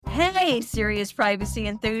Hey, serious privacy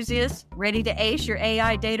enthusiasts, ready to ace your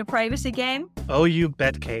AI data privacy game? Oh, you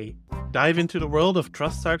bet, Kay. Dive into the world of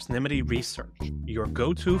TrustArc's Nimity Research, your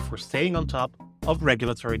go-to for staying on top of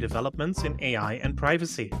regulatory developments in AI and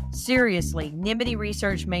privacy. Seriously, Nimity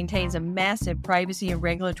Research maintains a massive privacy and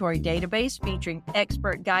regulatory database featuring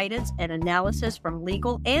expert guidance and analysis from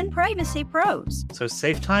legal and privacy pros. So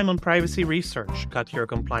save time on privacy research, cut your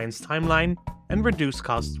compliance timeline, and reduce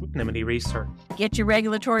costs with Nimity Research. Get your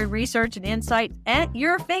regulatory research and insights at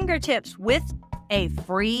your fingertips with a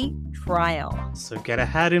free trial. So get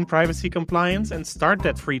ahead in privacy compliance and start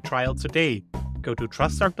that free trial today. Go to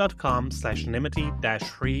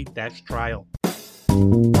trustarc.com/nimity-free-trial.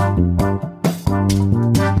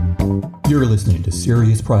 You're listening to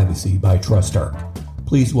Serious Privacy by TrustArc.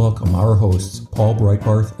 Please welcome our hosts, Paul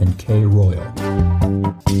Breitbarth and Kay Royal.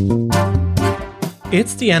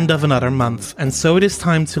 It's the end of another month, and so it is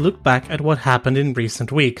time to look back at what happened in recent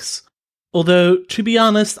weeks. Although, to be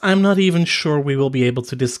honest, I'm not even sure we will be able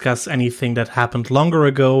to discuss anything that happened longer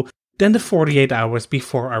ago than the 48 hours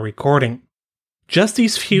before our recording. Just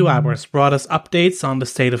these few hours brought us updates on the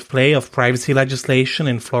state of play of privacy legislation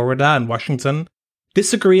in Florida and Washington,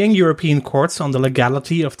 disagreeing European courts on the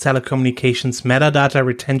legality of telecommunications metadata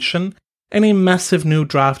retention, and a massive new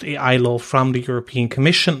draft AI law from the European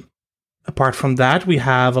Commission. Apart from that, we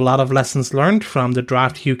have a lot of lessons learned from the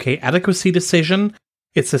draft UK adequacy decision,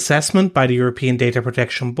 its assessment by the European Data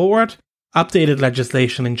Protection Board, updated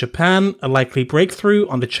legislation in Japan, a likely breakthrough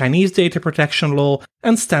on the Chinese data protection law,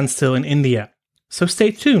 and standstill in India. So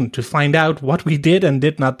stay tuned to find out what we did and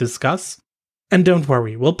did not discuss. And don't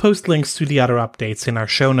worry, we'll post links to the other updates in our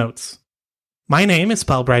show notes. My name is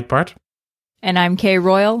Paul Breitbarth. And I'm Kay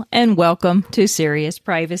Royal, and welcome to Serious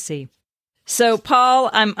Privacy. So, Paul,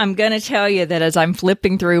 I'm going to tell you that as I'm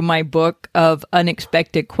flipping through my book of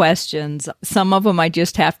unexpected questions, some of them I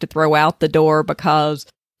just have to throw out the door because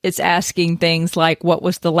it's asking things like, what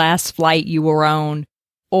was the last flight you were on?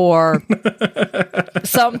 Or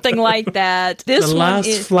something like that. The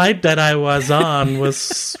last flight that I was on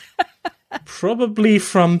was probably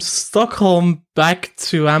from Stockholm back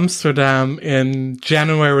to Amsterdam in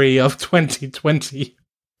January of 2020.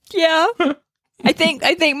 Yeah. I think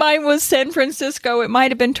mine was San Francisco. It might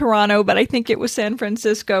have been Toronto, but I think it was San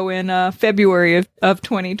Francisco in February of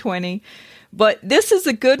 2020. But this is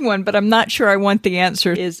a good one, but I'm not sure I want the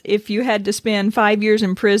answer. Is if you had to spend 5 years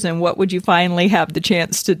in prison, what would you finally have the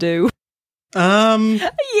chance to do?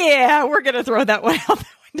 Yeah, we're going to throw that one out the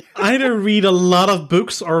window. Either read a lot of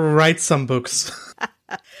books or write some books.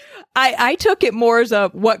 I took it more as a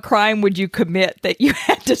what crime would you commit that you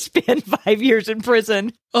had to spend 5 years in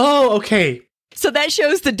prison? Oh, okay. So that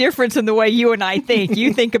shows the difference in the way you and I think.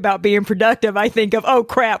 You think about being productive. I think of, oh,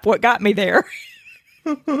 crap, what got me there?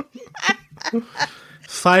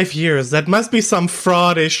 5 years. That must be some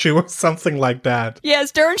fraud issue or something like that.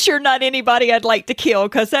 Yes, darn sure not anybody I'd like to kill,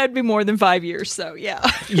 because that would be more than 5 years, so yeah.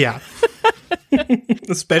 Yeah.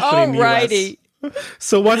 Especially in the Alrighty. US.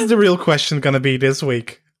 So what's the real question going to be this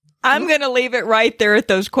week? I'm going to leave it right there at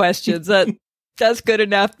those questions. That's good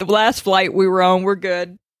enough. The last flight we were on, we're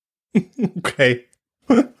good. Okay.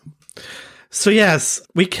 So yes,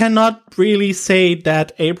 we cannot really say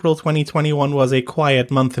that April 2021 was a quiet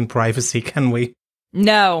month in privacy, can we?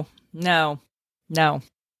 No. Where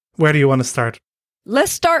do you want to start?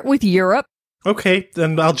 Let's start with Europe. Okay,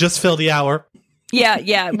 then I'll just fill the hour.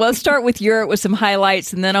 Yeah. Well, let's start with Europe with some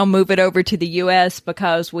highlights, and then I'll move it over to the U.S.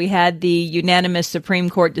 because we had the unanimous Supreme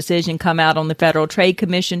Court decision come out on the Federal Trade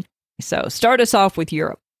Commission. So start us off with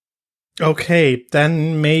Europe. Okay,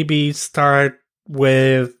 then maybe start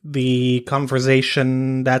with the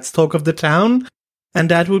conversation that's talk of the town,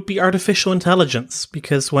 and that would be artificial intelligence,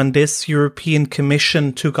 because when this European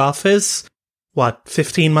Commission took office,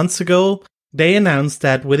 15 months ago, they announced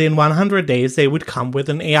that within 100 days they would come with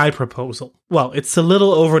an AI proposal. Well, it's a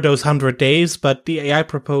little over those 100 days, but the AI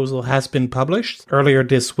proposal has been published earlier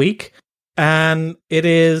this week, and it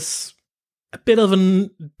is a bit of a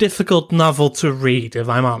difficult novel to read, if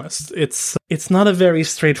I'm honest. It's not a very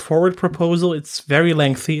straightforward proposal. It's very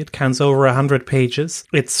lengthy. It counts over 100 pages.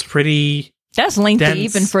 It's pretty That's lengthy dense.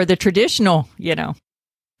 even for the traditional,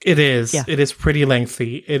 It is. Yeah. It is pretty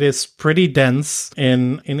lengthy. It is pretty dense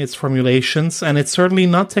in its formulations, and it's certainly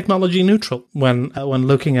not technology neutral when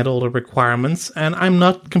looking at all the requirements. And I'm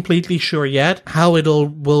not completely sure yet how it all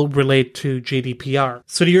will relate to GDPR.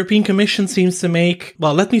 So the European Commission seems to make...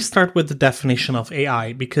 Well, let me start with the definition of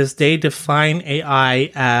AI, because they define AI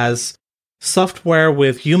as software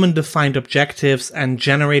with human-defined objectives and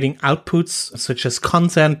generating outputs such as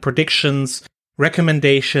content, predictions,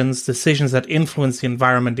 recommendations, decisions that influence the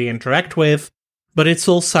environment they interact with, But it's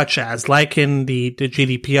all such as, like in the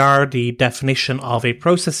GDPR, the definition of a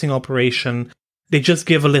processing operation, they just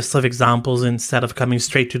give a list of examples instead of coming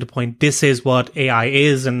straight to the point. This is what AI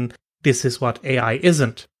is and this is what AI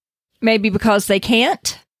isn't. Maybe because they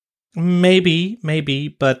can't? Maybe,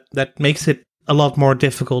 but that makes it a lot more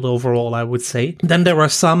difficult overall, I would say. Then there are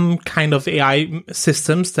some kind of AI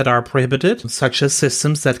systems that are prohibited, such as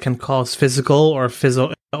systems that can cause physical or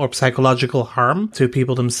psychological harm to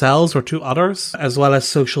people themselves or to others, as well as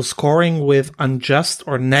social scoring with unjust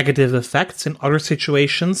or negative effects in other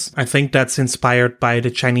situations. I think that's inspired by the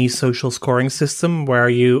Chinese social scoring system, where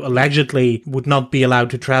you allegedly would not be allowed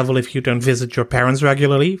to travel if you don't visit your parents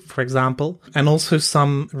regularly, for example. And also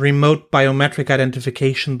some remote biometric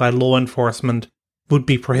identification by law enforcement would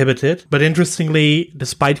be prohibited. But interestingly,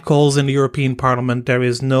 despite calls in the European Parliament, there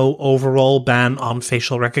is no overall ban on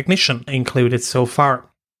facial recognition included so far.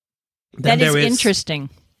 That is interesting,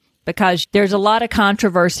 because there's a lot of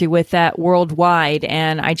controversy with that worldwide,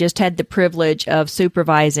 and I just had the privilege of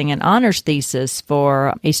supervising an honors thesis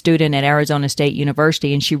for a student at Arizona State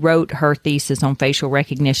University, and she wrote her thesis on facial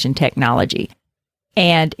recognition technology.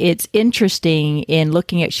 And it's interesting in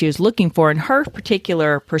looking at, she was looking for, and her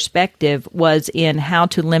particular perspective was in how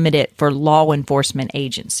to limit it for law enforcement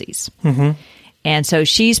agencies. Mm-hmm. And so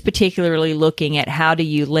she's particularly looking at how do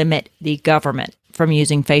you limit the government from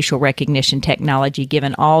using facial recognition technology,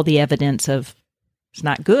 given all the evidence of it's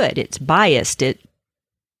not good, it's biased, it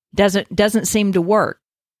doesn't seem to work.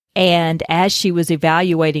 And as she was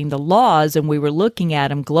evaluating the laws, and we were looking at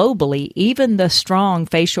them globally, even the strong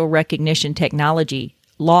facial recognition technology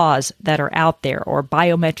laws that are out there, or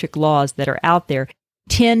biometric laws that are out there,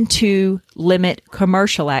 tend to limit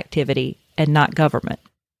commercial activity and not government,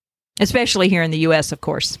 especially here in the U.S., of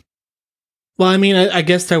course. Well, I mean, I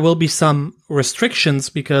guess there will be some restrictions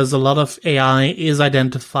because a lot of AI is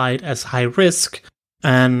identified as high risk,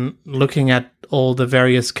 and looking at all the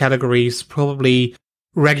various categories, probably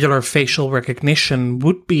regular facial recognition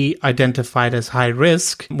would be identified as high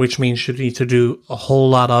risk, which means you need to do a whole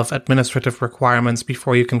lot of administrative requirements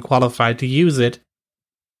before you can qualify to use it.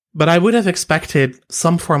 But I would have expected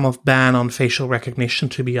some form of ban on facial recognition,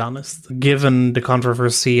 to be honest, given the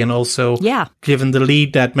controversy and also given the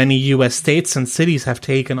lead that many US states and cities have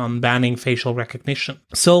taken on banning facial recognition.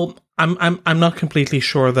 So I'm not completely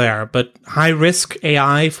sure there, but high risk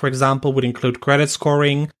AI, for example, would include credit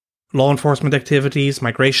scoring, law enforcement activities,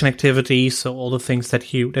 migration activities, so all the things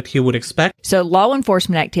that you would expect. So law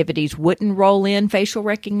enforcement activities wouldn't roll in facial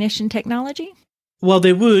recognition technology? Well,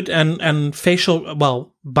 they would, and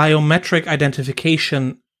biometric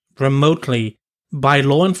identification remotely by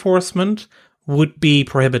law enforcement would be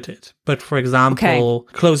prohibited. But for example,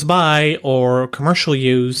 close by or commercial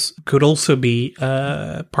use could also be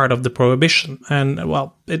part of the prohibition. And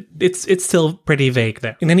well, it's still pretty vague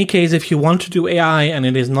there. In any case, if you want to do AI and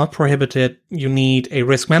it is not prohibited, you need a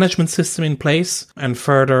risk management system in place. And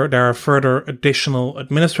further, there are further additional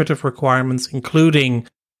administrative requirements, including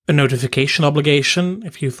a notification obligation.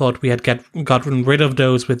 If you thought we had gotten rid of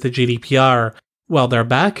those with the GDPR, well, they're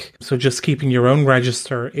back. So just keeping your own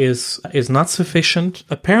register is not sufficient.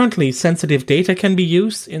 Apparently, sensitive data can be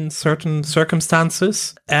used in certain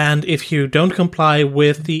circumstances. And if you don't comply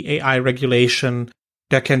with the AI regulation,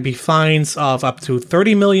 there can be fines of up to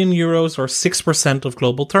 30 million euros or 6% of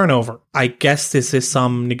global turnover. I guess this is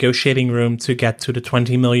some negotiating room to get to the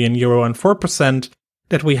 20 million euro and 4%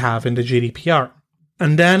 that we have in the GDPR.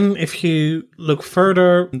 And then if you look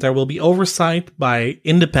further, there will be oversight by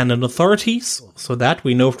independent authorities. So that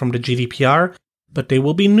we know from the GDPR, but they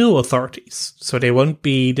will be new authorities. So they won't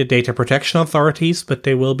be the data protection authorities, but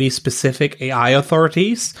they will be specific AI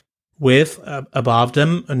authorities with above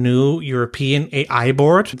them a new European AI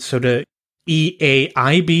board. So the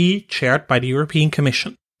EAIB, chaired by the European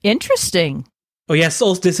Commission. Interesting. Oh yes,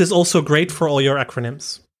 this is also great for all your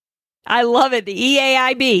acronyms. I love it, the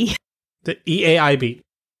EAIB. The EAIB.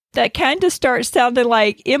 That kind of starts sounding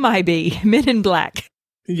like MIB, Men in Black.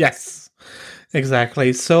 Yes,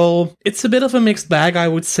 exactly. So it's a bit of a mixed bag, I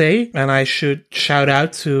would say. And I should shout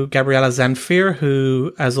out to Gabriela Zenfir,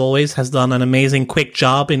 who, as always, has done an amazing quick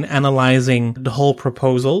job in analyzing the whole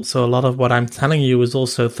proposal. So a lot of what I'm telling you is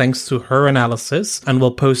also thanks to her analysis. And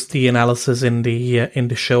we'll post the analysis in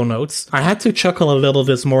the show notes. I had to chuckle a little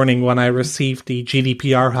this morning when I received the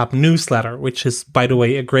GDPR Hub newsletter, which is, by the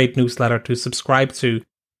way, a great newsletter to subscribe to,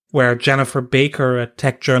 where Jennifer Baker, a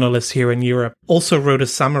tech journalist here in Europe, also wrote a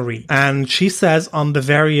summary. And she says on the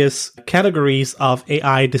various categories of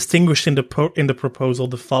AI distinguished in the proposal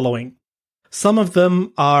the following. Some of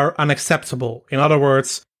them are unacceptable. In other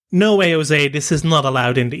words, no AOSA, this is not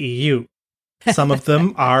allowed in the EU. Some of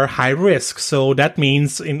them are high risk. So that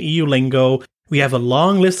means in EU lingo, we have a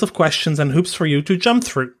long list of questions and hoops for you to jump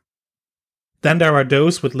through. Then there are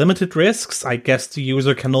those with limited risks. I guess the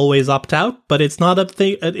user can always opt out, but it's not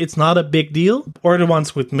a big deal. Or the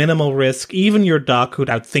ones with minimal risk. Even your dog could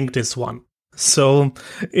outthink this one. So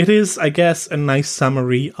it is, I guess, a nice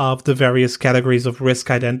summary of the various categories of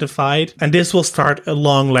risk identified, and this will start a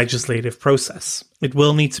long legislative process. It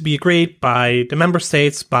will need to be agreed by the member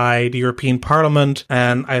states, by the European Parliament,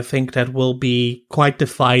 and I think that will be quite the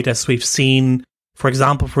fight, as we've seen, for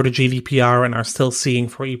example, for the GDPR and are still seeing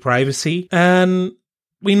for e-privacy. And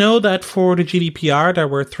we know that for the GDPR, there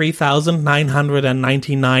were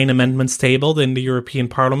 3,999 amendments tabled in the European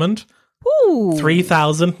Parliament.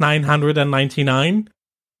 3,999.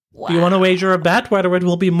 Wow. Do you want to wager a bet whether it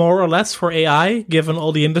will be more or less for AI, given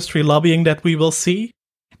all the industry lobbying that we will see?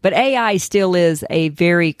 But AI still is a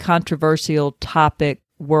very controversial topic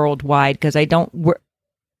worldwide, because we're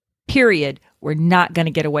not going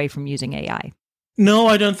to get away from using AI. No,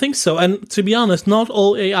 I don't think so. And to be honest, not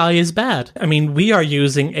all AI is bad. I mean, we are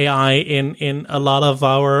using AI in a lot of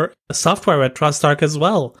our software at TrustArc as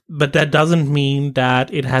well. But that doesn't mean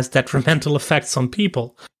that it has detrimental effects on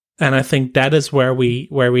people. And I think that is where we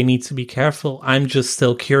need to be careful. I'm just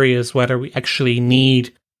still curious whether we actually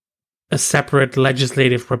need a separate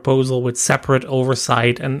legislative proposal with separate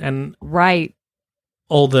oversight and right,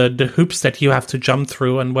 all the hoops that you have to jump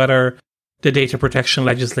through, and whether the data protection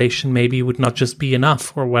legislation maybe would not just be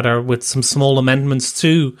enough, or whether with some small amendments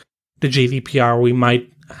to the GDPR we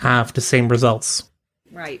might have the same results.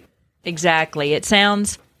 Right, exactly. It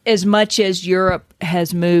sounds, as much as Europe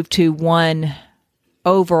has moved to one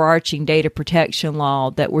overarching data protection law,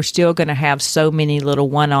 that we're still going to have so many little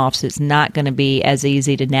one-offs. It's not going to be as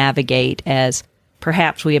easy to navigate as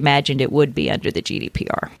perhaps we imagined it would be under the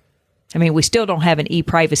GDPR. I mean, we still don't have an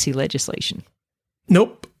e-privacy legislation.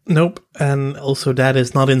 Nope. And also that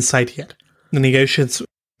is not in sight yet. The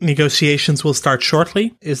negotiations will start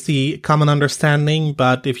shortly, is the common understanding.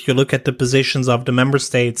 But if you look at the positions of the member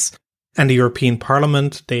states and the European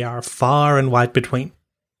Parliament, they are far and wide between.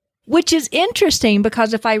 Which is interesting,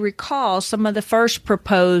 because if I recall, some of the first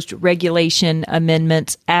proposed regulation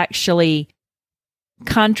amendments actually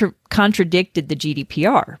contradicted the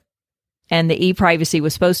GDPR. And the e-privacy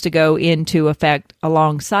was supposed to go into effect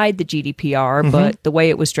alongside the GDPR, but the way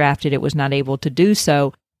it was drafted, it was not able to do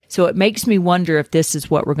so. So it makes me wonder if this is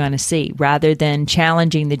what we're going to see. Rather than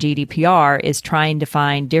challenging the GDPR, is trying to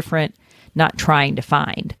find different, not trying to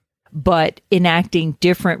find, but enacting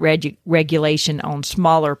different regulation on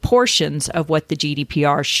smaller portions of what the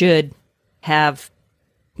GDPR should have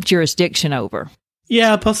jurisdiction over.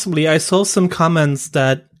 Yeah, possibly. I saw some comments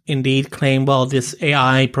that indeed claim, well, this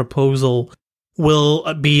AI proposal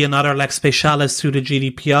will be another lex specialis to the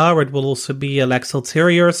GDPR. It will also be a lex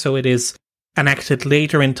ulterior, so it is enacted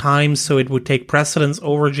later in time, so it would take precedence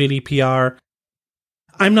over GDPR.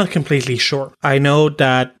 I'm not completely sure. I know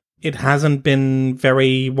that it hasn't been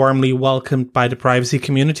very warmly welcomed by the privacy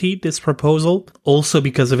community, this proposal, also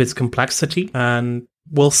because of its complexity. And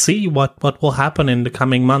we'll see what will happen in the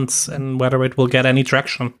coming months and whether it will get any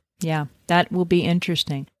traction. Yeah, that will be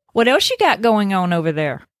interesting. What else you got going on over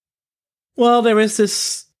there? Well, there is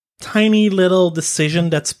this tiny little decision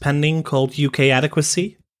that's pending called UK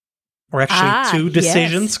adequacy. Or actually two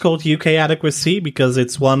decisions called UK adequacy, because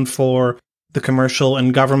it's one for the commercial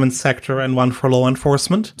and government sector and one for law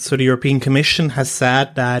enforcement. So the European Commission has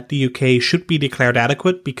said that the UK should be declared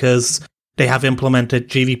adequate because they have implemented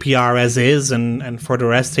GDPR as is, and for the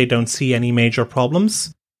rest they don't see any major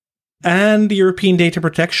problems. And the European Data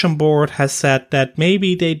Protection Board has said that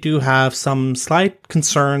maybe they do have some slight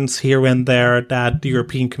concerns here and there that the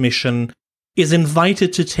European Commission is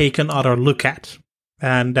invited to take another look at.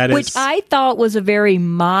 And that Which I thought was a very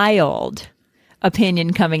mild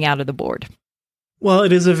opinion coming out of the board. Well,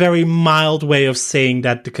 it is a very mild way of saying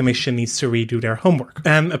that the Commission needs to redo their homework.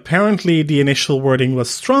 And apparently the initial wording was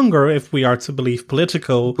stronger, if we are to believe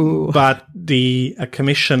Politico. Ooh. But the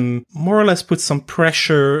Commission more or less put some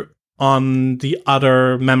pressure on the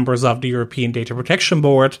other members of the European Data Protection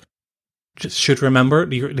Board. Just should remember,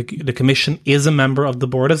 the Commission is a member of the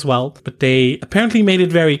board as well, but they apparently made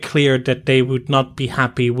it very clear that they would not be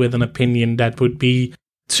happy with an opinion that would be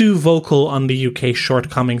too vocal on the UK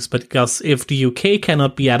shortcomings, because if the UK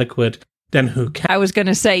cannot be adequate, then who can? I was going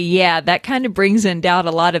to say, yeah, that kind of brings in doubt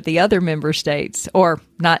a lot of the other member states, or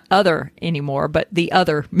not other anymore, but the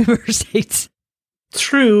other member states.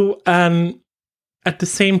 True, and at the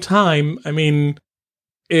same time, I mean,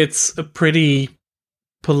 it's a pretty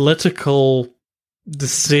political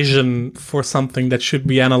decision for something that should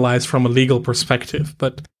be analyzed from a legal perspective,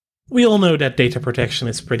 but We all know that data protection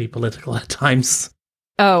is pretty political at times.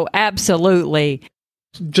 Oh, absolutely.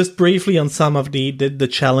 Just briefly on some of the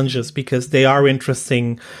challenges, because they are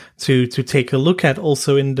interesting to take a look at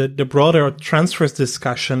also in the broader transfers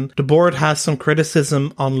discussion. The board has some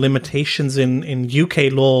criticism on limitations in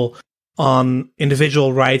UK law on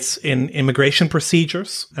individual rights in immigration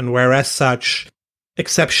procedures, and whereas such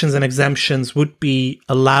exceptions and exemptions would be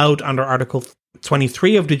allowed under Article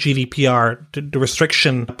 23 of the GDPR, the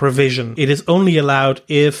restriction provision, it is only allowed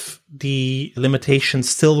if the limitations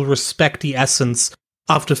still respect the essence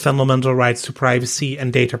of the fundamental rights to privacy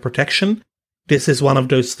and data protection. This is one of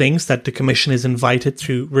those things that the Commission is invited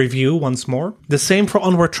to review once more. The same for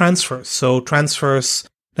onward transfers. So transfers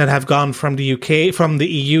that have gone from the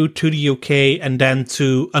EU to the UK and then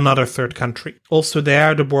to another third country. Also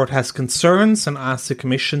there, the board has concerns and asks the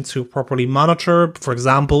Commission to properly monitor, for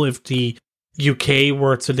example, if the UK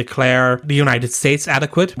were to declare the United States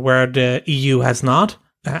adequate, where the EU has not,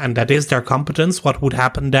 and that is their competence, what would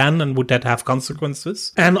happen then, and would that have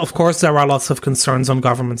consequences? And of course, there are lots of concerns on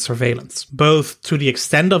government surveillance, both to the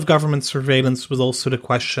extent of government surveillance, with also the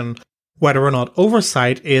question whether or not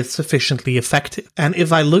oversight is sufficiently effective. And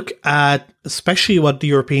if I look at especially what the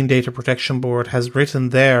European Data Protection Board has written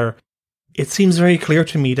there, it seems very clear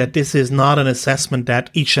to me that this is not an assessment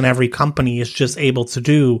that each and every company is just able to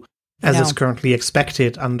do as is currently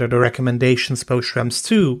expected under the recommendations post-Schrems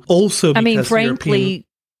 2. Also, because frankly,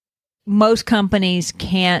 most companies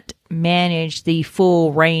can't manage the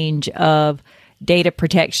full range of data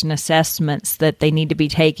protection assessments that they need to be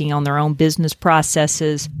taking on their own business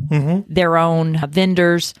processes, their own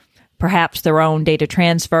vendors, perhaps their own data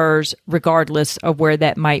transfers, regardless of where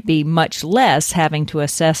that might be, much less having to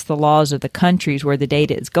assess the laws of the countries where the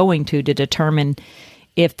data is going to determine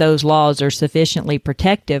if those laws are sufficiently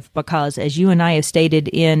protective. Because as you and I have stated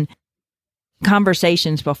in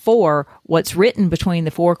conversations before, what's written between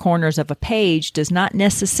the four corners of a page does not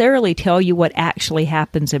necessarily tell you what actually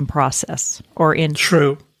happens in process or in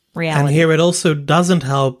reality. And here it also doesn't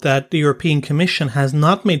help that the European Commission has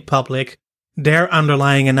not made public their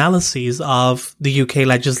underlying analyses of the UK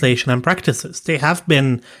legislation and practices. They have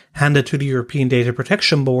been handed to the European Data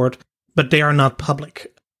Protection Board, but they are not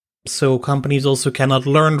public. So companies also cannot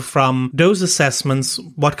learn from those assessments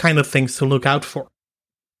what kind of things to look out for.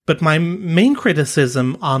 But my main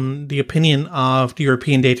criticism on the opinion of the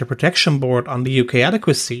European Data Protection Board on the UK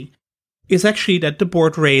adequacy is actually that the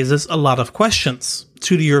board raises a lot of questions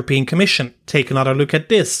to the European Commission. Take another look at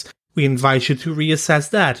this. We invite you to reassess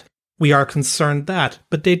that. We are concerned that.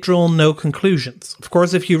 But they draw no conclusions. Of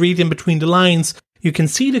course, if you read in between the lines, you can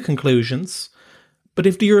see the conclusions. But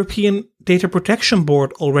if the European Data Protection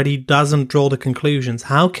Board already doesn't draw the conclusions,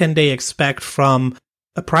 how can they expect from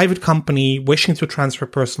a private company wishing to transfer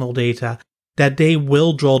personal data that they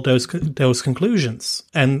will draw those conclusions?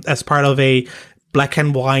 And as part of a black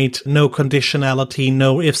and white, no conditionality,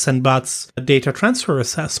 no ifs and buts data transfer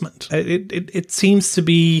assessment, it seems to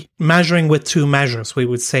be measuring with two measures, we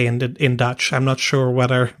would say in Dutch. I'm not sure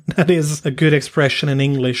whether that is a good expression in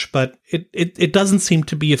English, but it doesn't seem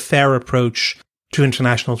to be a fair approach to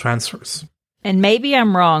international transfers. And maybe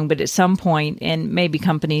I'm wrong, but at some point, and maybe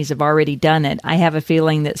companies have already done it, I have a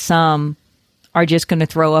feeling that some are just going to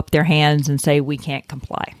throw up their hands and say, we can't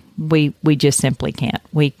comply. We just simply can't.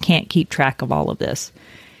 We can't keep track of all of this.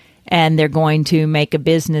 And they're going to make a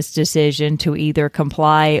business decision to either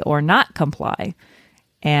comply or not comply.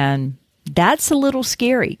 And that's a little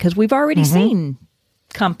scary because we've already seen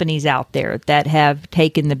companies out there that have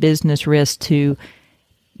taken the business risk to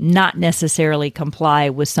not necessarily comply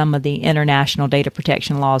with some of the international data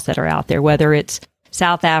protection laws that are out there, whether it's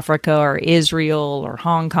South Africa or Israel or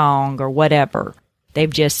Hong Kong or whatever. They've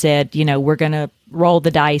just said, we're going to roll the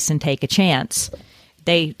dice and take a chance.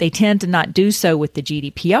 They tend to not do so with the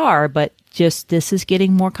GDPR, but just this is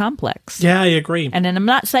getting more complex. Yeah, I agree. And then I'm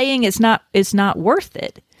not saying it's not worth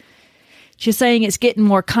it. Just saying it's getting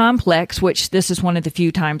more complex, which this is one of the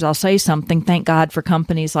few times I'll say something. Thank God for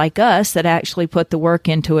companies like us that actually put the work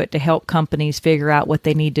into it to help companies figure out what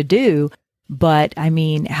they need to do. But,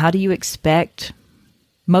 how do you expect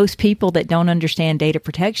most people that don't understand data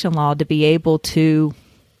protection law to be able to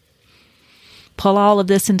pull all of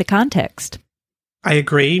this into context? I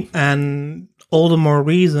agree. And all the more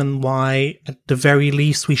reason why, at the very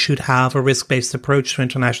least, we should have a risk-based approach to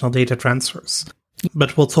international data transfers.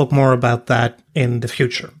 But we'll talk more about that in the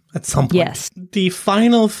future at some point. Yes. The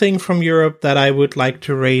final thing from Europe that I would like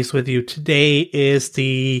to raise with you today is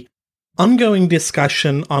the ongoing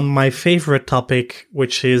discussion on my favorite topic,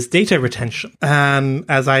 which is data retention. And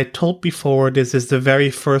as I told before, this is the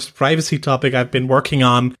very first privacy topic I've been working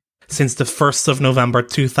on since the 1st of November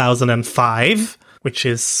 2005, which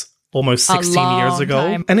is almost 16 years ago.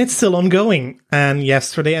 Time. And it's still ongoing. And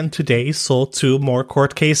yesterday and today saw 2 more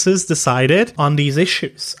court cases decided on these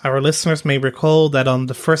issues. Our listeners may recall that on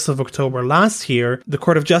the 1st of October last year, the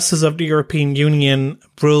Court of Justice of the European Union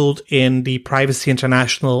ruled in the Privacy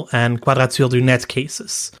International and Quadrature du Net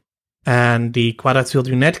cases. And the Quadrature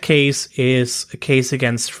du Net case is a case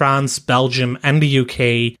against France, Belgium, and the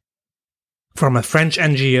UK from a French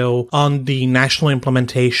NGO on the national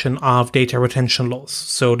implementation of data retention laws.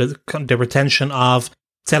 So the retention of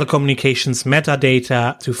telecommunications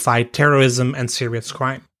metadata to fight terrorism and serious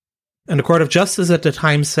crime. And the Court of Justice at the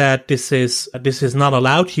time said this is not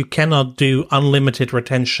allowed. You cannot do unlimited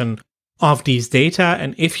retention of these data.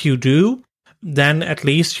 And if you do, then at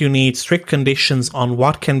least you need strict conditions on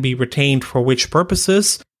what can be retained for which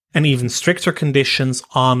purposes, and even stricter conditions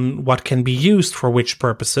on what can be used for which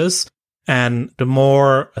purposes. And the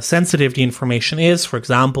more sensitive the information is, for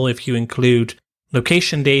example, if you include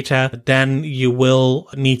location data, then you will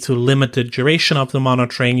need to limit the duration of the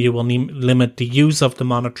monitoring. You will limit the use of the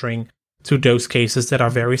monitoring to those cases that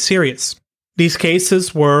are very serious. These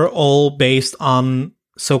cases were all based on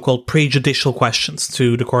so-called prejudicial questions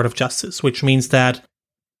to the Court of Justice, which means that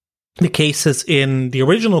the cases in the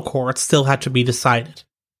original court still had to be decided.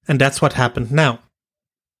 And that's what happened now.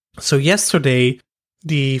 So yesterday,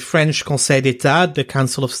 the French Conseil d'État, the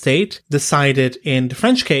Council of State, decided in the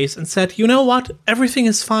French case and said, you know what, everything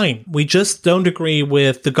is fine. We just don't agree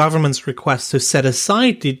with the government's request to set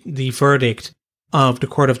aside the verdict of the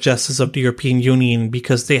Court of Justice of the European Union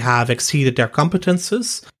because they have exceeded their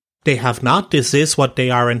competences. They have not. This is what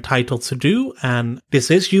they are entitled to do, and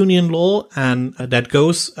this is union law, and that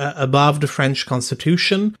goes above the French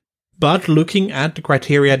constitution. But looking at the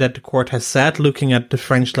criteria that the court has set, looking at the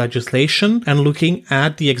French legislation, and looking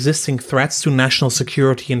at the existing threats to national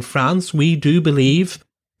security in France, we do believe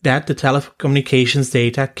that the telecommunications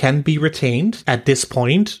data can be retained. At this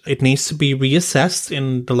point, it needs to be reassessed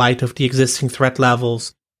in the light of the existing threat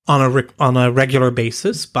levels on a regular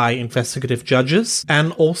basis by investigative judges.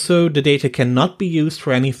 And also the data cannot be used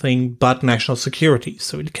for anything but national security.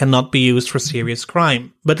 So it cannot be used for serious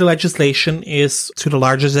crime. But the legislation is to the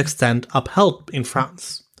largest extent upheld in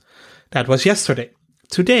France. That was yesterday.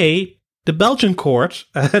 Today, the Belgian court,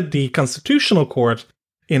 the constitutional court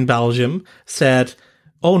in Belgium, said,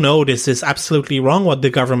 oh no, this is absolutely wrong what the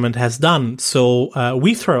government has done. So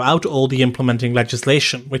we throw out all the implementing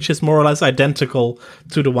legislation, which is more or less identical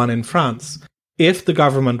to the one in France. If the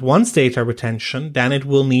government wants data retention, then it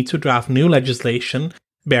will need to draft new legislation,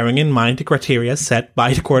 bearing in mind the criteria set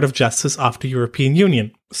by the Court of Justice of the European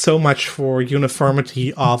Union. So much for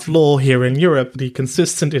uniformity of law here in Europe, the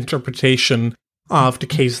consistent interpretation of the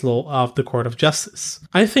case law of the Court of Justice.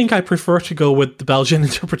 I think I prefer to go with the Belgian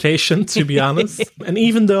interpretation, to be honest. And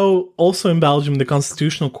even though also in Belgium, the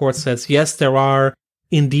Constitutional Court says, yes, there are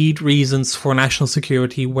indeed reasons for national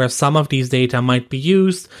security where some of these data might be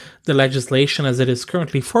used, the legislation as it is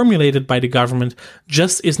currently formulated by the government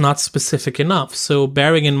just is not specific enough. So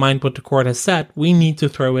bearing in mind what the court has said, we need to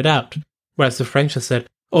throw it out. Whereas the French have said,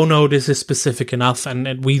 oh no, this is specific enough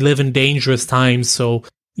and we live in dangerous times, so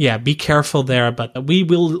yeah, be careful there, but we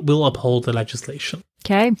will uphold the legislation.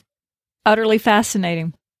 Okay. Utterly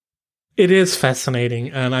fascinating. It is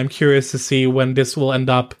fascinating, and I'm curious to see when this will end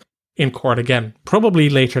up in court again. Probably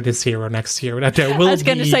later this year or next year. That there will I was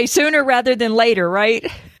going to say sooner rather than later, right?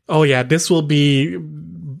 Oh yeah, this will be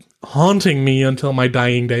haunting me until my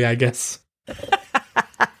dying day, I guess.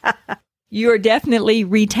 You are definitely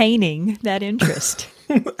retaining that interest.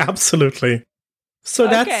 Absolutely. So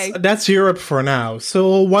Okay. that's Europe for now.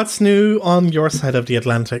 So what's new on your side of the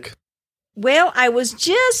Atlantic? Well, I was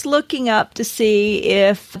just looking up to see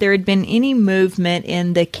if there had been any movement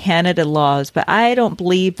in the Canada laws, but I don't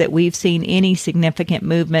believe that we've seen any significant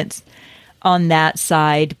movements on that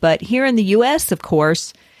side. But here in the U.S., of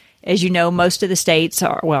course, as you know, most of the states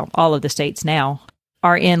are, well, all of the states now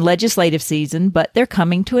are in legislative season, but they're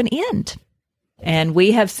coming to an end. And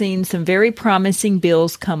we have seen some very promising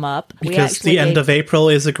bills come up. Because the end of April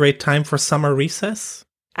is a great time for summer recess?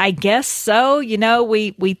 I guess so. You know,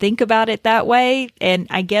 we think about it that way. And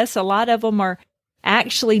I guess a lot of them are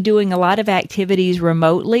actually doing a lot of activities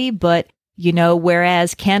remotely. But, you know,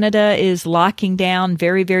 whereas Canada is locking down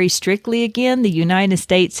very, very strictly again, the United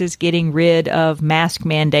States is getting rid of mask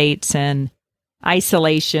mandates and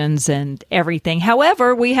isolations and everything.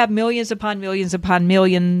 However, we have millions upon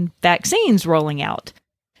million vaccines rolling out.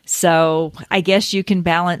 So I guess you can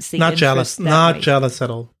balance the Not jealous. interest that Not way. jealous at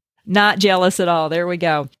all. Not jealous at all. There we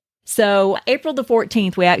go. So April the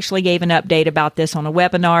 14th, we actually gave an update about this on a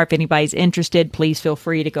webinar. If anybody's interested, please feel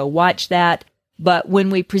free to go watch that. But when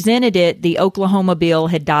we presented it, the Oklahoma bill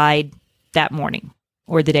had died that morning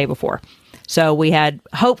or the day before. So we had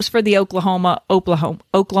hopes for the Oklahoma.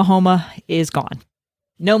 Oklahoma is gone.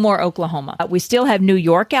 No more Oklahoma. We still have New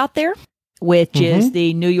York out there, which is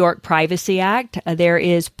the New York Privacy Act. There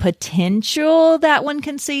is potential that one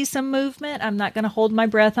can see some movement. I'm not going to hold my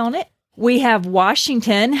breath on it. We have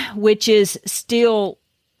Washington, which is still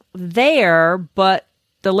there, but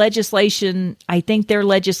the legislation, I think their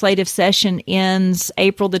legislative session ends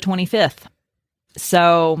April the 25th.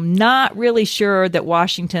 So not really sure that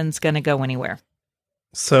Washington's going to go anywhere.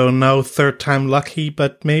 So no third time lucky,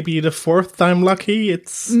 but maybe the fourth time lucky?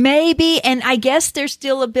 Maybe, and I guess there's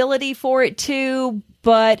still ability for it too,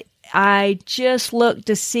 but I just looked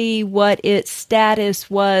to see what its status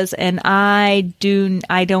was, and I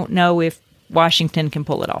don't know if Washington can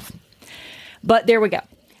pull it off. But there we go.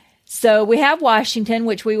 So we have Washington,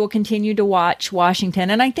 which we will continue to watch Washington.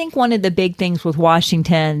 And I think one of the big things with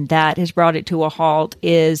Washington that has brought it to a halt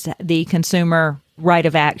is the consumer right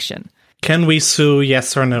of action. Can we sue,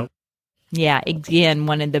 yes or no? Yeah, again,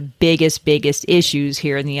 one of the biggest issues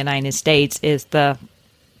here in the United States is the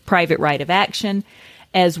private right of action,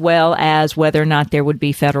 as well as whether or not there would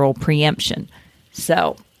be federal preemption.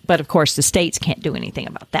 So, but of course, the states can't do anything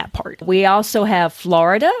about that part. We also have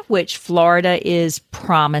Florida, which Florida is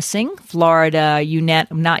promising. Florida,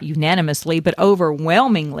 not unanimously, but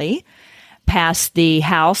overwhelmingly passed the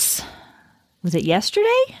House. Was it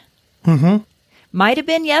yesterday? Might have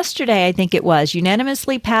been yesterday, I think it was.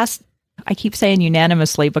 Unanimously passed. I keep saying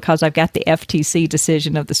unanimously because I've got the FTC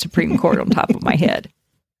decision of the Supreme Court on top of my head.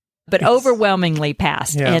 But overwhelmingly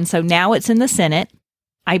passed. Yeah. And so now it's in the Senate.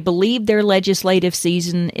 I believe their legislative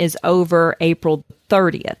season is over April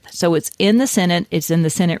 30th. So it's in the Senate. It's in the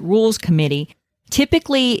Senate Rules Committee.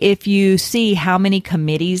 Typically, if you see how many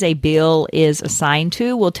committees a bill is assigned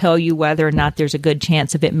to, will tell you whether or not there's a good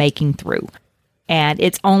chance of it making through. And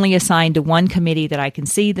it's only assigned to one committee that I can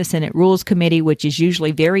see, the Senate Rules Committee, which is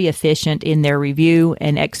usually very efficient in their review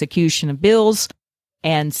and execution of bills.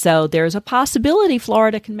 And so there's a possibility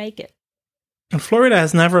Florida can make it. And Florida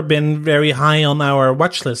has never been very high on our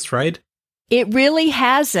watch list, right? It really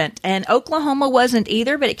hasn't. And Oklahoma wasn't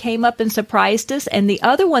either, but it came up and surprised us. And the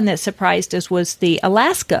other one that surprised us was the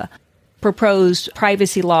Alaska proposed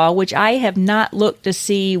privacy law, which I have not looked to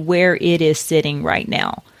see where it is sitting right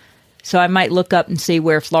now. So I might look up and see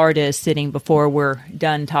where Florida is sitting before we're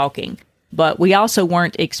done talking. But we also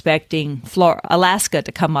weren't expecting Alaska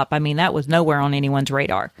to come up. I mean, that was nowhere on anyone's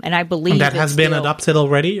radar. And I believe that has been adopted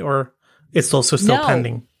already, or it's also still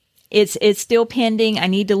pending? It's still pending. I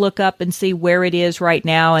need to look up and see where it is right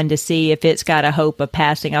now and to see if it's got a hope of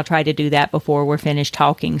passing. I'll try to do that before we're finished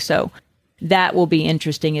talking. So that will be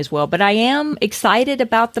interesting as well. But I am excited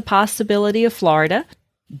about the possibility of Florida.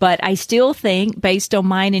 But I still think, based on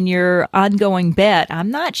mine and your ongoing bet,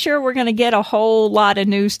 I'm not sure we're going to get a whole lot of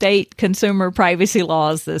new state consumer privacy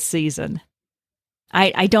laws this season.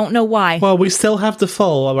 I don't know why. Well, we still have the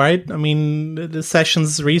fall, right? I mean, the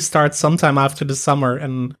sessions restart sometime after the summer,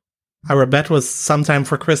 and our bet was sometime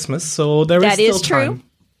for Christmas, so there is still time. True.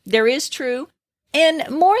 There is true. And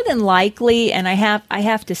more than likely, and I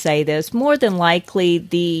have to say this, more than likely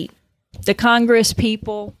the Congress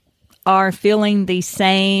people are feeling the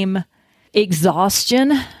same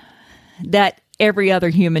exhaustion that every other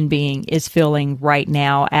human being is feeling right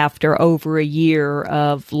now after over a year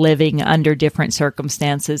of living under different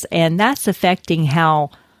circumstances. And that's affecting how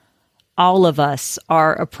all of us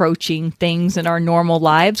are approaching things in our normal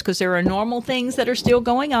lives, because there are normal things that are still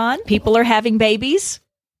going on. People are having babies.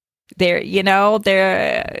 Their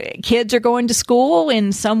kids are going to school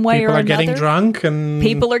in some way or another. People are getting drunk.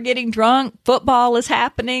 People are getting drunk. Football is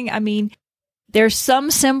happening. I mean, there's some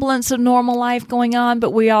semblance of normal life going on,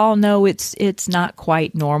 but we all know it's not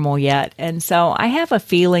quite normal yet. And so I have a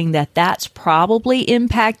feeling that that's probably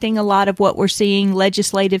impacting a lot of what we're seeing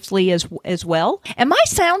legislatively as well. Am I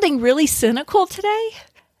sounding really cynical today?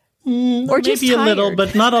 Or just maybe tired? A little,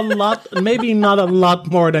 but not a lot. Maybe not a lot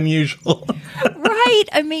more than usual. Right.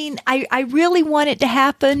 I mean, I really want it to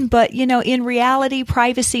happen, but, in reality,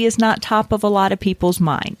 privacy is not top of a lot of people's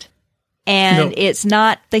mind. And It's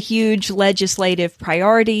not the huge legislative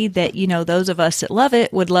priority that, those of us that love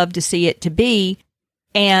it would love to see it to be.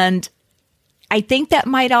 And I think that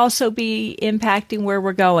might also be impacting where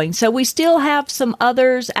we're going. So we still have some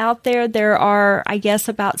others out there. There are, I guess,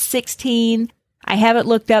 about 16. I haven't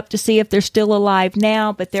looked up to see if they're still alive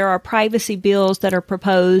now, but there are privacy bills that are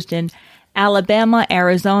proposed in Alabama,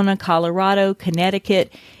 Arizona, Colorado,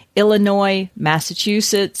 Connecticut, Illinois,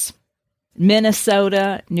 Massachusetts,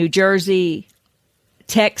 Minnesota, New Jersey,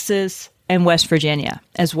 Texas, and West Virginia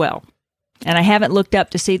as well. And I haven't looked up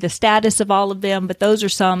to see the status of all of them, but those are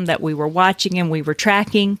some that we were watching and we were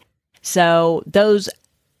tracking. So those,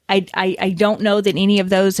 I don't know that any of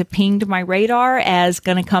those have pinged my radar as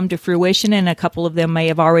going to come to fruition, and a couple of them may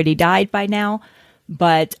have already died by now,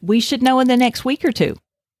 but we should know in the next week or two.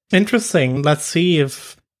 Interesting. Let's see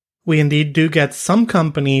if we indeed do get some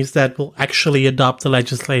companies that will actually adopt the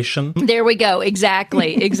legislation. There we go.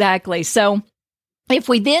 Exactly. Exactly. So if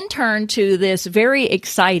we then turn to this very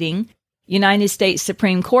exciting United States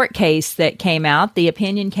Supreme Court case that came out, the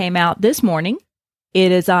opinion came out this morning.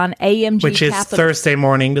 It is on AMG Which is Capital. Thursday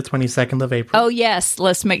morning, the 22nd of April. Oh, yes.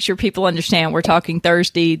 Let's make sure people understand. We're talking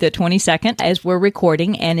Thursday, the 22nd, as we're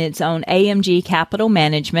recording, and it's on AMG Capital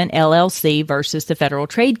Management, LLC versus the Federal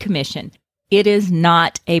Trade Commission. It is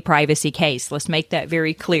not a privacy case. Let's make that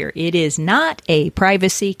very clear. It is not a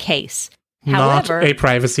privacy case. However, Not a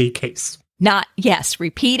privacy case. Yes,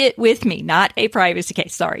 repeat it with me. Not a privacy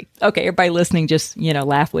case. Sorry. Okay, everybody listening, just,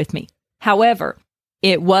 laugh with me. However,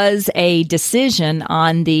 it was a decision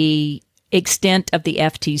on the extent of the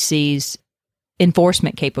FTC's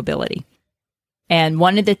enforcement capability. And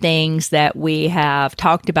one of the things that we have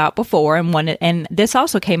talked about before, and this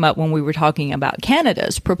also came up when we were talking about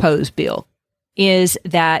Canada's proposed bill, is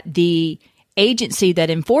that the agency that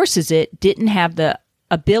enforces it didn't have the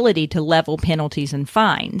ability to level penalties and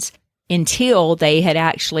fines until they had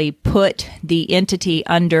actually put the entity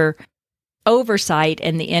under oversight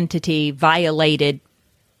and the entity violated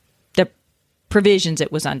the provisions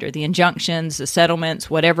it was under, the injunctions, the settlements,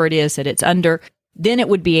 whatever it is that it's under. Then it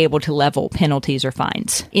would be able to level penalties or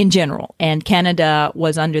fines in general. And Canada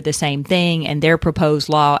was under the same thing, and their proposed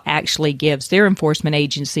law actually gives their enforcement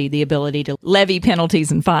agency the ability to levy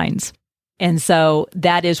penalties and fines. And so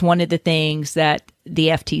that is one of the things that the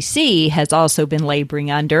FTC has also been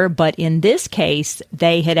laboring under. But in this case,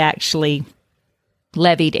 they had actually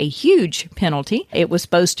levied a huge penalty. It was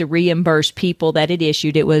supposed to reimburse people that it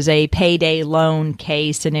issued. It was a payday loan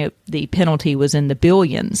case, and the penalty was in the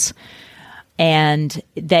billions. And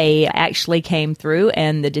they actually came through,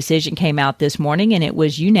 and the decision came out this morning, and it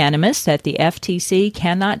was unanimous that the FTC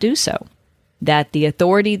cannot do so. That the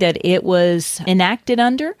authority that it was enacted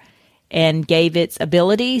under and gave its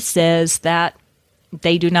ability says that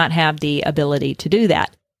they do not have the ability to do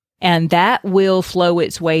that. And that will flow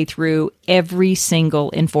its way through every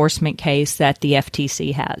single enforcement case that the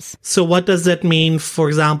FTC has. So what does that mean, for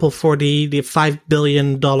example, for the $5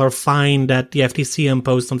 billion fine that the FTC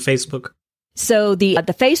imposed on Facebook? So the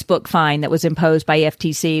Facebook fine that was imposed by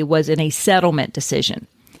FTC was in a settlement decision.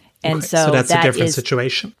 And okay, so that's a different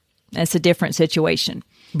situation. That's a different situation.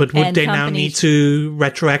 But would they now need to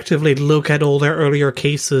retroactively look at all their earlier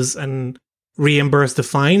cases and reimburse the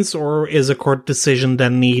fines, or is a court decision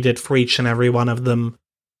then needed for each and every one of them?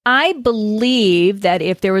 I believe that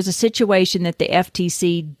if there was a situation that the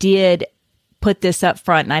FTC did put this up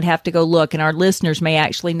front, and I'd have to go look, and our listeners may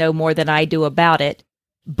actually know more than I do about it,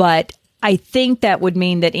 but I think that would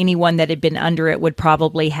mean that anyone that had been under it would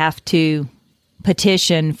probably have to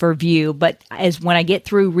petition for view. But when I get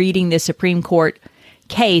through reading the Supreme Court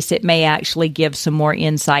case, it may actually give some more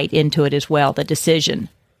insight into it as well, the decision.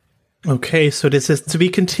 Okay, so this is to be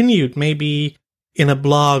continued, maybe in a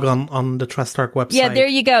blog on the TrustArc website. Yeah, there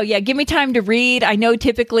you go. Yeah, give me time to read. I know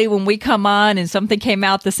typically when we come on and something came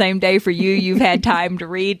out the same day for you, you've had time to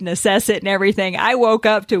read and assess it and everything. I woke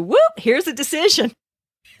up to, whoop, here's a decision.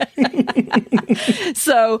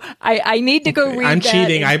 So I need to go read I'm that.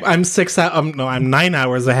 cheating. I'm 9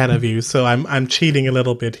 hours ahead of you, so I'm cheating a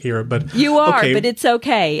little bit here. But you are, okay. But it's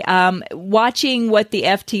okay. Watching what the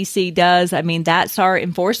FTC does, I mean, that's our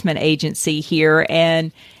enforcement agency here,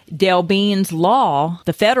 and Delbene's law,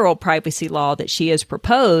 the federal privacy law that she has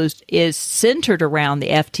proposed, is centered around the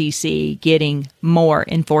FTC getting more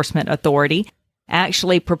enforcement authority,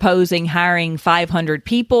 actually proposing hiring 500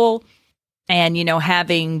 people and,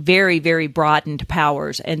 having very, very broadened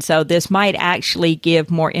powers. And so this might actually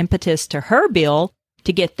give more impetus to her bill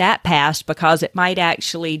to get that passed, because it might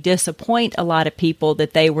actually disappoint a lot of people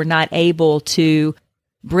that they were not able to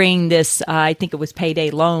bring this, I think it was payday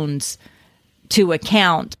loans, to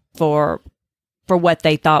account for what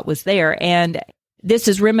they thought was there. And this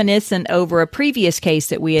is reminiscent over a previous case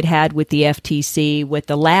that we had with the FTC with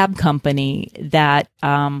the lab company that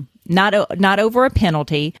not over a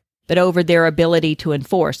penalty, but over their ability to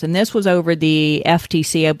enforce. And this was over the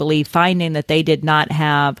FTC, I believe, finding that they did not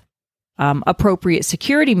have appropriate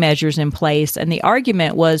security measures in place. And the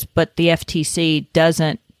argument was, but the FTC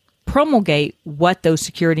doesn't promulgate what those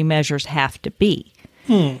security measures have to be.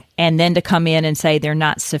 And then to come in and say they're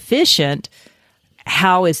not sufficient,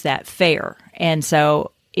 how is that fair? And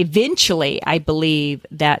so eventually, I believe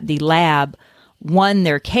that the lab won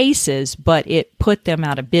their cases, but it put them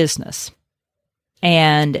out of business.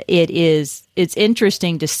 And it's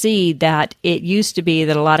interesting to see that it used to be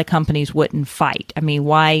that a lot of companies wouldn't fight. I mean,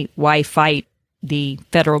 why fight the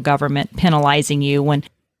federal government penalizing you when,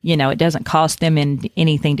 it doesn't cost them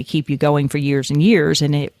anything to keep you going for years and years,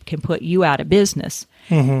 and it can put you out of business.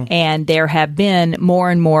 And there have been more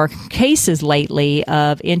and more cases lately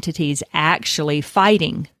of entities actually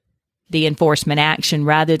fighting the enforcement action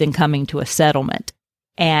rather than coming to a settlement.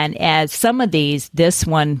 And as some of this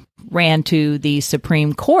one ran to the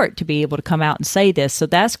Supreme Court to be able to come out and say this. So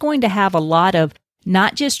that's going to have a lot of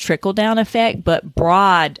not just trickle-down effect, but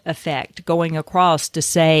broad effect going across to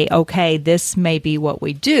say, okay, this may be what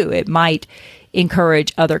we do. It might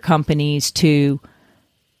encourage other companies to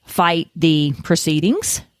fight the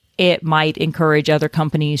proceedings. It might encourage other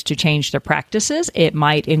companies to change their practices. It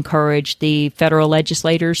might encourage the federal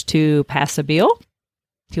legislators to pass a bill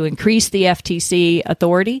to increase the FTC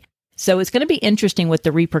authority. So it's going to be interesting what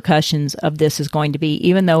the repercussions of this is going to be,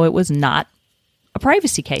 even though it was not a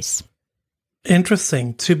privacy case.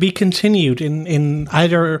 Interesting. To be continued in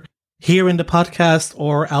either here in the podcast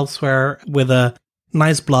or elsewhere with a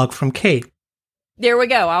nice blog from Kay. There we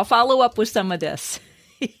go. I'll follow up with some of this.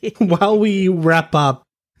 While we wrap up,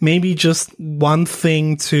 maybe just one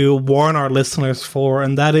thing to warn our listeners for,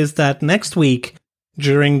 and that is that next week,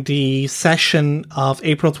 during the session of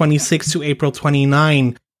April 26 to April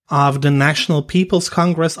 29 of the National People's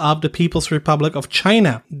Congress of the People's Republic of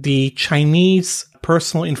China, the Chinese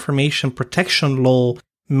Personal Information Protection Law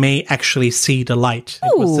may actually see the light.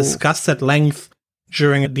 It was discussed at length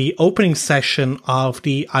during the opening session of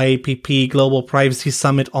the IAPP Global Privacy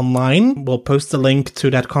Summit online. We'll post a link to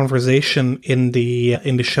that conversation in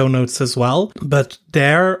the show notes as well. But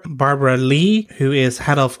there, Barbara Lee, who is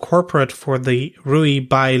head of corporate for the Rui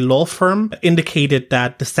Bai law firm, indicated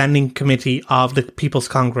that the Standing Committee of the People's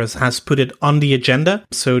Congress has put it on the agenda,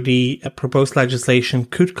 so the proposed legislation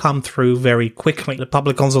could come through very quickly. The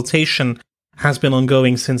public consultation has been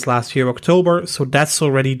ongoing since last year, October, so that's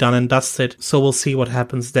already done and dusted. So we'll see what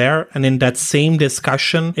happens there. And in that same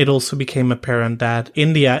discussion, it also became apparent that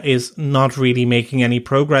India is not really making any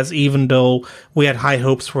progress, even though we had high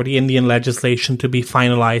hopes for the Indian legislation to be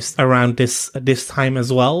finalized around this time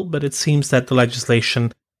as well. But it seems that the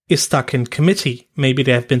legislation is stuck in committee. Maybe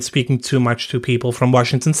they have been speaking too much to people from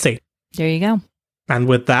Washington State. There you go. And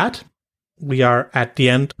with that, we are at the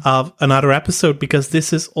end of another episode because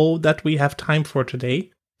this is all that we have time for today.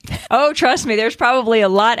 Oh, trust me, there's probably a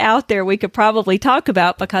lot out there we could probably talk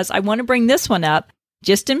about, because I want to bring this one up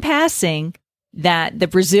just in passing, that the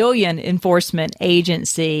Brazilian enforcement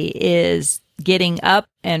agency is getting up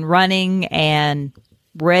and running and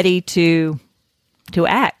ready to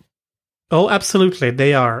act. Oh, absolutely.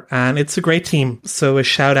 They are. And it's a great team. So a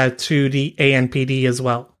shout out to the ANPD as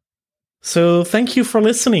well. So thank you for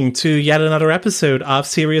listening to yet another episode of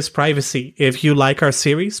Serious Privacy. If you like our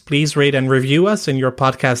series, please rate and review us in your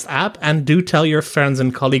podcast app, and do tell your friends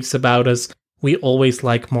and colleagues about us. We always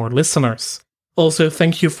like more listeners. Also,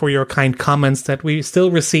 thank you for your kind comments that we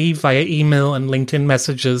still receive via email and LinkedIn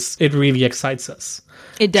messages. It really excites us.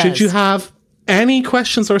 It does. Should you have any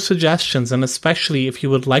questions or suggestions, and especially if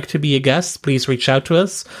you would like to be a guest, please reach out to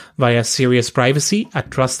us via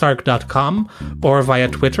seriousprivacy@trustarc.com or via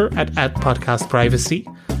Twitter at @podcastprivacy.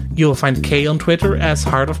 You'll find Kay on Twitter as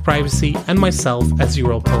Heart of Privacy and myself as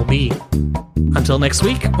EuroPolB. Until next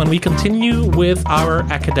week, when we continue with our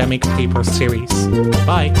academic paper series.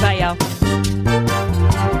 Bye. Bye, y'all.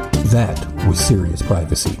 That was Serious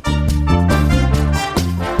Privacy.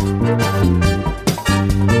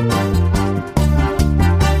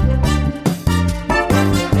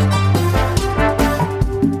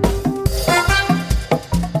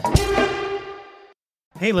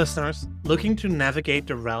 Hey listeners, looking to navigate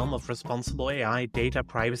the realm of responsible AI data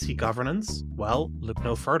privacy governance? Well, look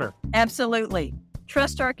no further. Absolutely.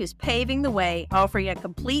 TrustArc is paving the way, offering a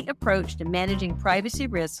complete approach to managing privacy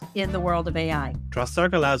risks in the world of AI.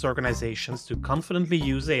 TrustArc allows organizations to confidently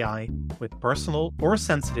use AI with personal or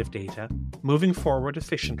sensitive data, moving forward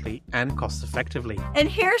efficiently and cost-effectively. And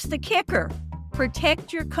here's the kicker.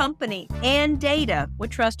 Protect your company and data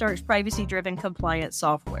with TrustArc's privacy-driven compliance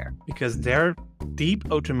software. Because their deep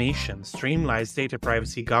automation streamlines data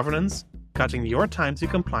privacy governance, cutting your time to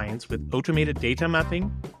compliance with automated data mapping,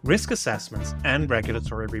 risk assessments, and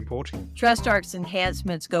regulatory reporting. TrustArc's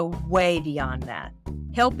enhancements go way beyond that,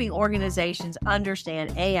 helping organizations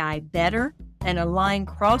understand AI better and align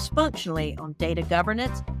cross-functionally on data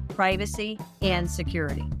governance, privacy, and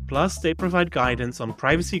security. Plus, they provide guidance on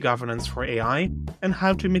privacy governance for AI and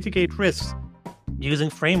how to mitigate risks using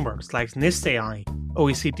frameworks like NIST AI,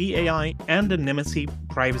 OECD AI, and the Nymity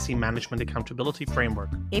Privacy Management Accountability Framework.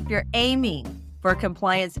 If you're aiming for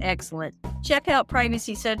compliance excellence, check out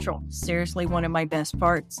Privacy Central. Seriously, one of my best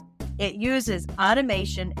parts. It uses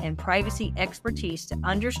automation and privacy expertise to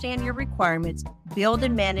understand your requirements, build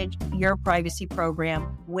and manage your privacy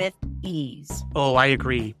program with ease. Oh, I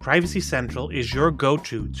agree. Privacy Central is your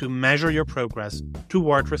go-to to measure your progress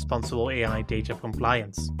toward responsible AI data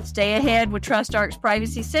compliance. Stay ahead with TrustArc's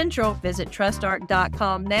Privacy Central. Visit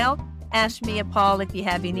trustarc.com now. Ask me and Paul if you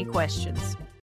have any questions.